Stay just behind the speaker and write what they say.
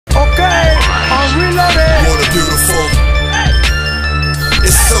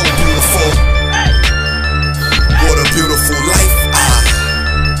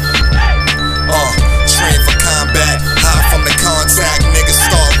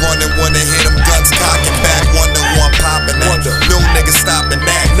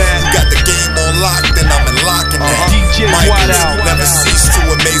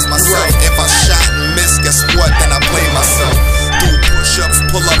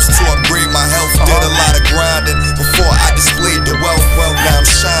jobs to upgrade my health. Did a lot of grinding before I displayed the wealth. Now I'm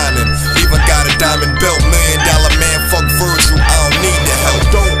shining, even got a diamond belt. $1 million man, fuck Virgil, I don't need the help.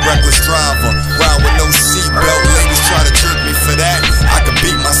 Reckless driver, ride with no seatbelt. Ladies try to jerk me for that, I can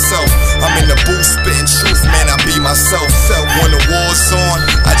beat myself. I'm in the booth spitting truth, man, I be myself. When the war's on,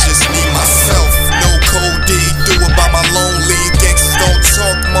 I just need myself. No code D, do it by my lonely. Gangsters don't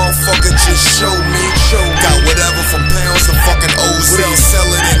talk, motherfucker, just show me. Got whatever from pounds to fucking OZ. Sell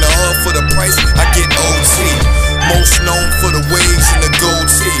it in the hood for the price, I get OT. Most known for the waves and the gold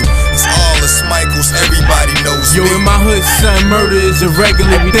tee. It's Arlis, Michaels, everybody knows me. Yo, in my hood, son, murder is a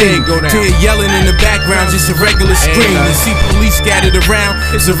regular thing. To hear yelling in the background, just a regular scream. To see police scattered around,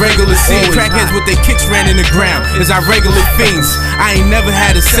 it's a regular scene. Crackheads with their kicks ran in the ground, it's our regular fiends. I ain't never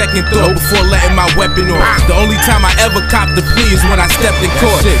had a second thought before letting my weapon off. The only time I ever copped the plea is when I stepped in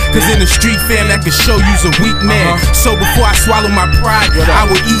court. Cause in the street, fam, that can show you's a weak man. So before I swallow my pride, I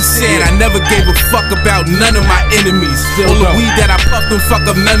would eat sand. I never gave a fuck about none of my enemies. All the weed that I puffed and fuck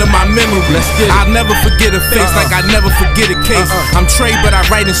up none of my memories. I'll never forget a face like I never forget a case. I'm Trey, but I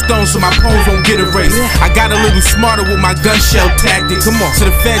write in stone so my poems won't get erased. I got a little smarter with my gun shell tactics, so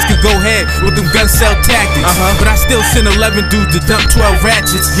the feds could go ahead with them gun cell tactics. But I still send 11 dudes to dump 12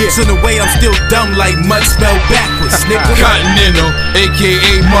 ratchets. So in a way I'm still dumb like mud spelled backwards. Continental,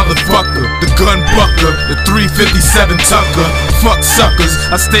 aka motherfucker, the gun bucker, the 357 Tucker. Fuck suckers,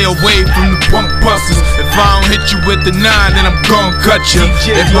 I stay away from the punk busters. If I don't hit you with the 9, then I'm gon' cut you.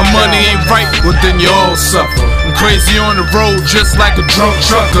 If my money ain't right, well then you all suffer. I'm crazy on the road just like a drunk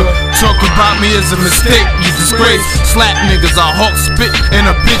trucker. Talk about me is a mistake, you disgrace. Slap niggas, I hawk spit in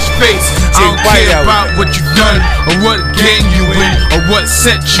a bitch face. I don't care about what you done, or what gang you in, or what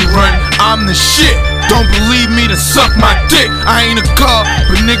set you run. I'm the shit, don't believe me to suck my dick. I ain't a car,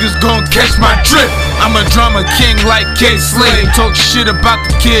 but niggas gon' catch my drift. I'm a drama king like K-Slade. Talk shit about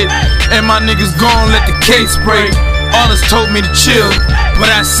the kid, and my niggas gon' let the K spray. Arlis told me to chill, but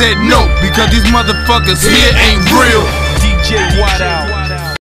I said no, because these motherfuckers here ain't real. DJ Wideout.